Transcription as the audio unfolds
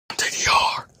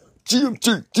TDR. TMT,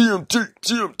 TMT,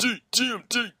 TMT,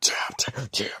 TMT, TMT,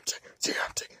 TMT,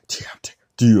 TMT,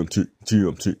 TMT, TMT,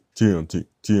 TMT,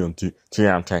 TMT, TMT, TMT,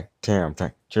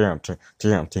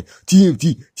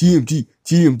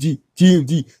 TMT,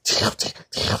 TMT,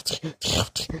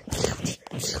 TMT, TMT,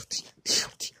 TMT,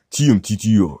 TMT,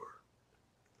 TMTTR.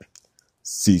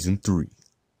 Season 3,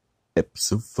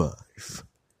 Episode 5.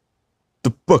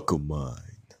 The Buckle Mine.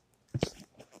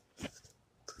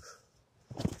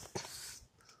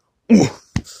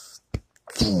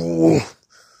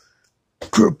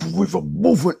 Can't believe I'm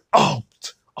moving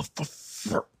out of the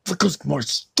because my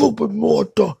stupid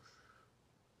mother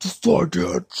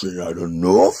decided she had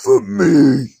enough of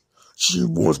me. She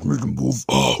wants me to move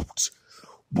out.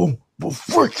 Well,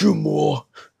 frick you more.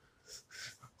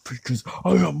 Because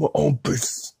I have my own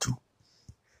business too.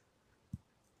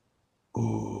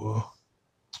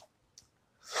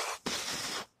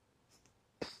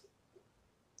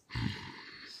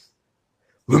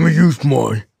 Let me use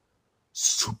my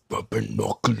super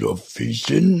binocular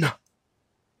vision.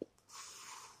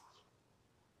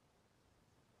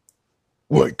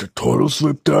 Wait, the total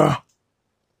slip there?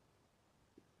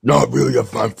 Not really a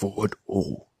fan for it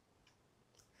all.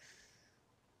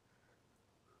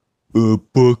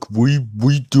 Buck, what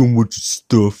you doing with your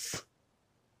stuff?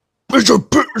 It's your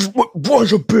business.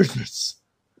 What's your business?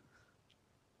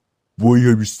 Why you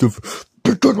have your stuff?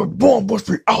 Because my mom must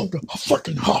be out of her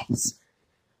fucking house.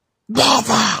 Move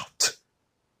out!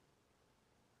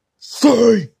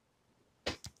 Say!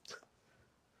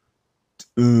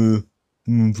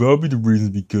 Probably the reason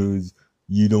is because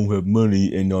you don't have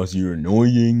money and also you're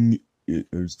annoying.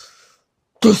 The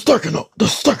second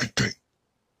thing.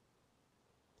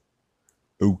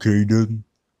 Okay then.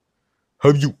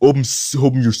 Have you open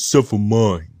yourself a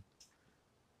mine?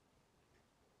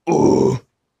 A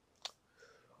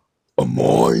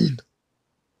mine?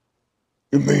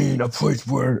 You mean a place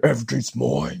where everything's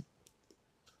mine?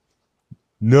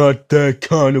 Not that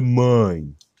kind of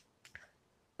mine.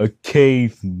 A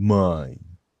cave mine.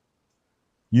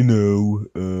 You know,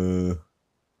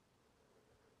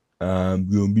 I'm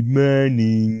gonna be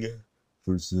mining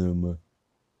for some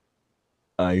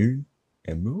iron,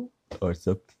 emerald, or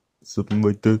something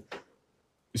like that.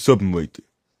 Something like that.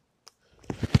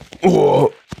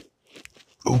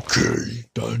 Okay,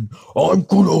 then I'm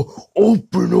gonna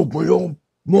open up my own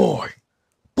mine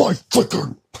by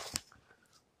flicking.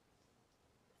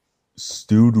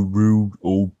 Still the rude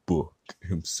old Buck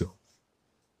himself.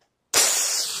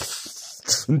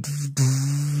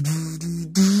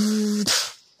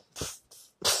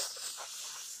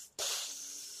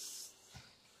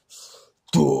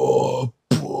 The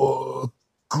Buckle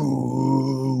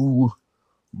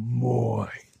Mine.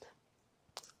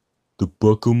 The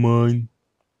Buckle Mine?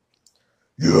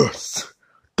 Yes,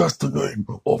 that's the name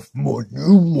of my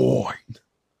new mine.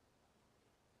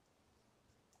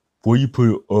 Why you put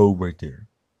an O right there?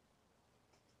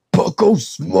 Buckle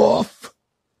Smurf?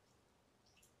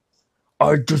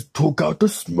 I just took out the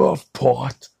Smurf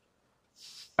part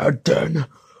and then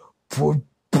put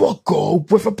Buckle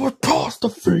with a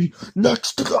apostrophe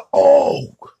next to the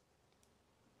O.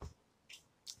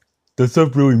 Does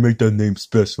that really make that name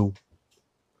special?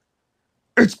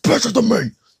 It's special to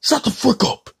me. Shut the frick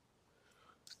up.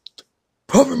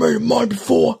 Have you made a mine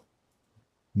before?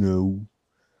 No.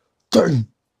 Then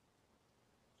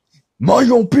mind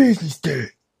your own business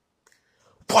then.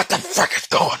 What the frick is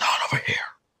going on over here?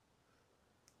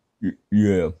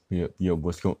 Yeah.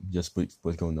 What's going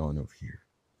on over here?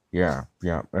 Yeah.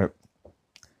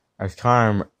 It's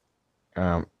time,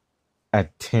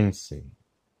 attention.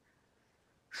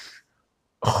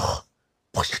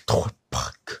 What you doing,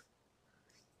 Buck?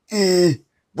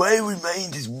 Why we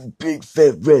mind this big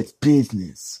fat rat's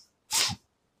business?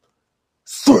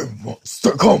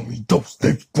 Call me those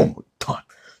names one more time.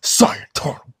 Science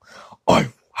Turtle. I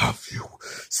will have you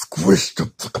squished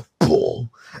up like a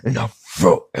ball, and I'll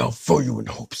throw you in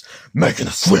hoops, making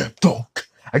a slam dunk,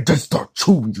 and then start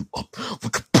chewing you up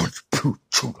like a bunch of pure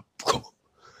chewed up gum,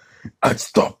 and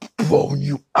start blowing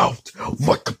you out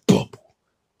like a bubble,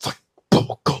 like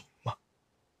bubble gum,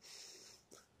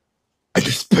 and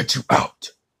then spit you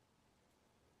out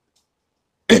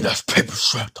in this paper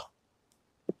shredder.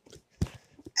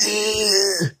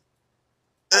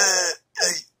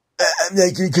 I'm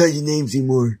not gonna call you names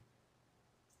anymore.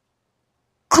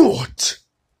 Good.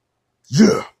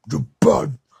 Yeah, you're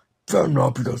bad. Fair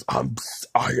enough, because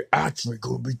I actually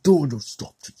gonna be doing those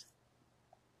stuff to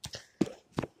you.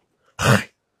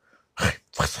 Hey,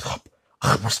 listen up.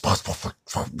 I'm responsible for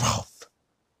wealth.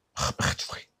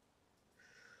 Actually.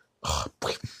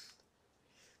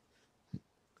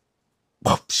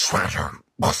 Shredder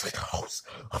I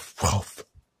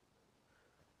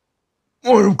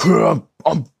don't care.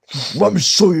 Let me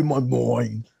show you my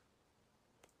mind.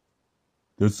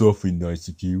 That's awfully nice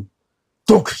of you.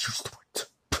 Don't get used to it.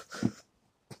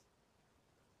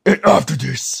 And after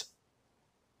this,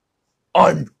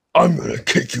 I'm gonna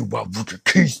kick you out with your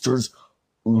keisters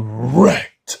red.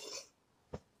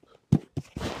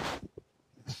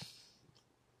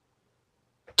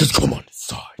 Just come on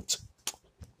inside.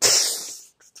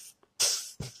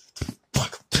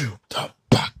 Welcome to the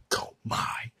back of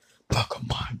mine. Back of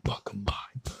mine, back of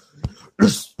mine.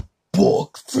 It's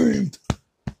book themed.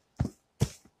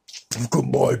 Look at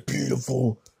my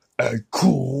beautiful and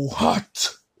cool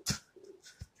hat.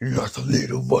 It has a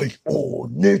little white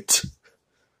on it.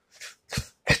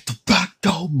 It's the back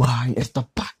of mine. It's the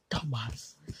back of mine.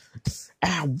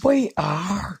 And we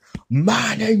are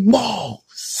mining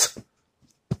moles.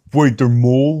 Wait, they're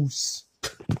moles?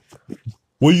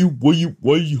 Why you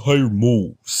hire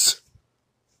moles?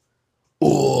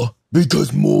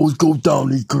 Because moles go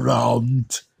down the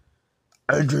ground.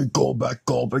 And they go back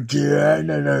up again,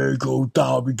 and then they go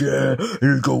down again,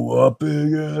 and they go up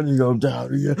again, and they go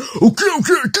down again. Okay,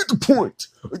 I get the point.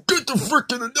 I get the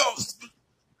freaking announcement.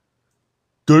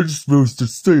 They're just supposed to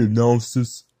say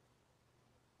analysis.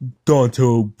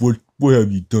 Dante, what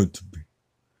have you done to me?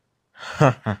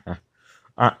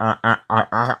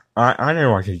 I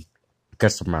know I could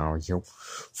get some out of you.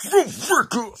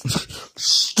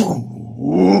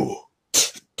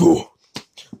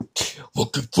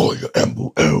 Looking for your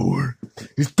emerald.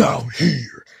 It's down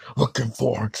here. Looking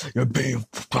for your beam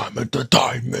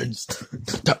diamonds.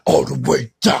 They're all the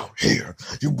way down here.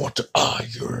 You want your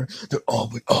iron. They're all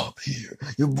the way up here.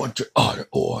 You want your iron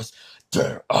ores.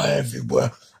 They're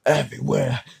everywhere.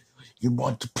 Everywhere. You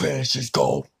want the precious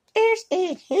gold. It's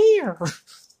in here.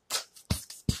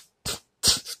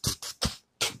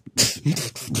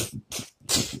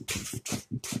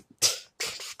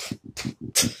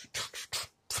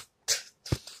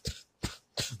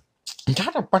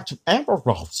 Got a bunch of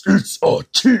emeralds. It's a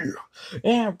tear.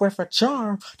 And with a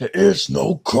charm, there is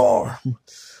no harm.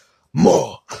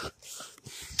 Ma.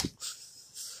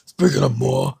 Speaking of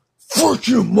Ma, frick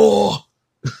you, Ma.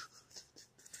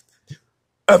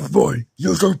 Everybody,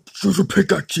 use your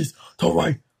pickaxes.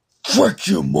 Alright, frick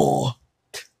you, Ma.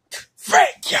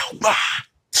 Frick you, Ma.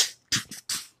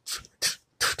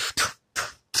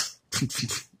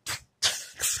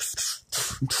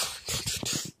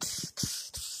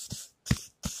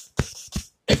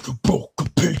 If you broke a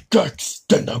pickaxe,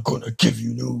 then I'm gonna give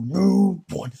you no new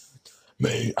one.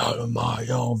 Made out of my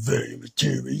own very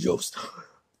materials.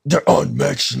 They're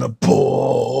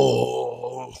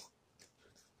unmentionable.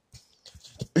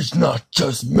 It's not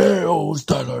just males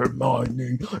that are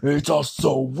mining, it's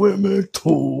also women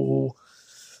too.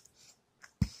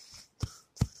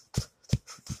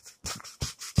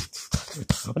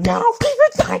 Now keep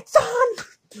it lights on.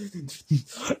 It's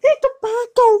the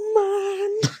back of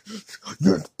mine.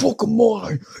 It's back of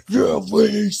mine. Yeah,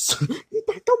 please. It's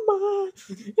back of mine.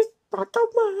 It's back of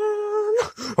mine.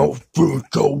 Oh, it's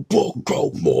the back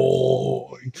of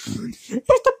mine. It's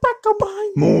the back of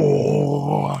mine.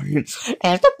 Mine. It's the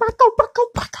back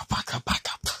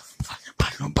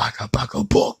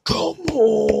of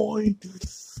mine.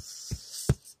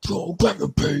 So grab a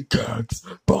pickaxe,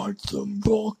 find some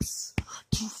rocks,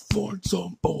 to find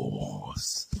some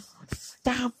ores.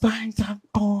 Now find some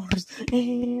ores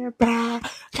in back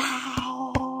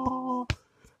of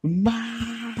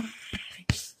mine.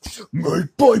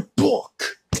 Made by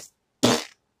Buck.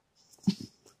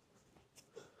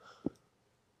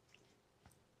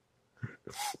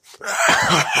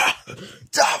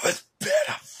 That was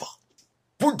beautiful.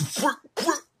 What the frick?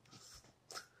 What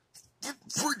the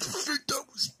frick you think that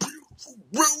was beautiful?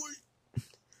 Really?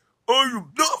 I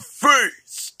am not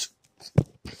faced.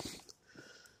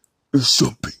 It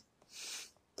should be.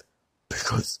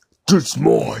 Because this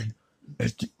mine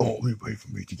is the only way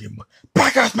for me to get my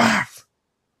back math.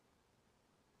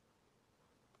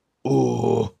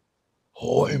 Oh,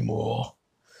 hi, Ma.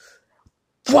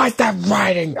 What's that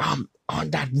writing on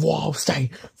that wall saying,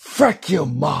 frick you,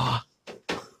 Ma?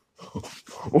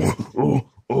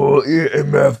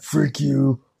 EMF, frick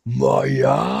you, Ma,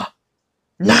 yeah?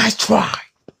 Nice try.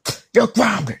 You're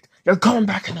grounded. You're coming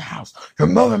back in the house. You're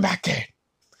moving back in.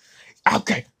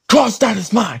 Okay, close that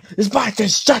is mine. This bike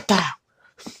is shut down.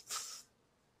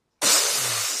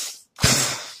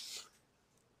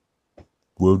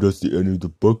 Well, that's the end of the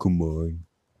book of mine.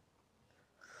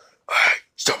 Hey,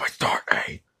 so we start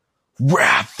a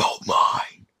raffle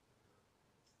mine.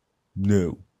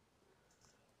 No.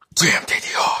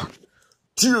 TMTDR.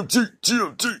 TMT,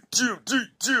 TMT, TMT, TMT,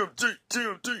 TMT,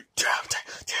 TMT,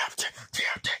 TMT,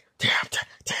 TMT, TMT,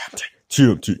 TMT,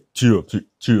 TMT, TMT,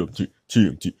 TMT,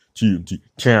 TMT,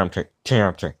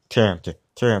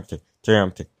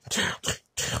 TMT, TMT,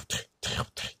 TMT,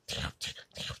 TMT,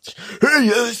 TMT. Hey,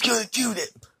 I was gonna do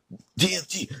that.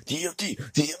 TMT, TMT,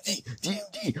 TMT,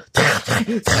 TMT,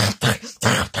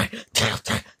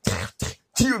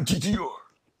 TMT,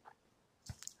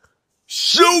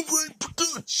 Showbrain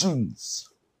Productions.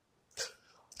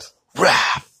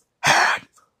 Rap, hand,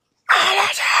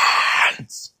 and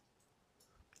hands.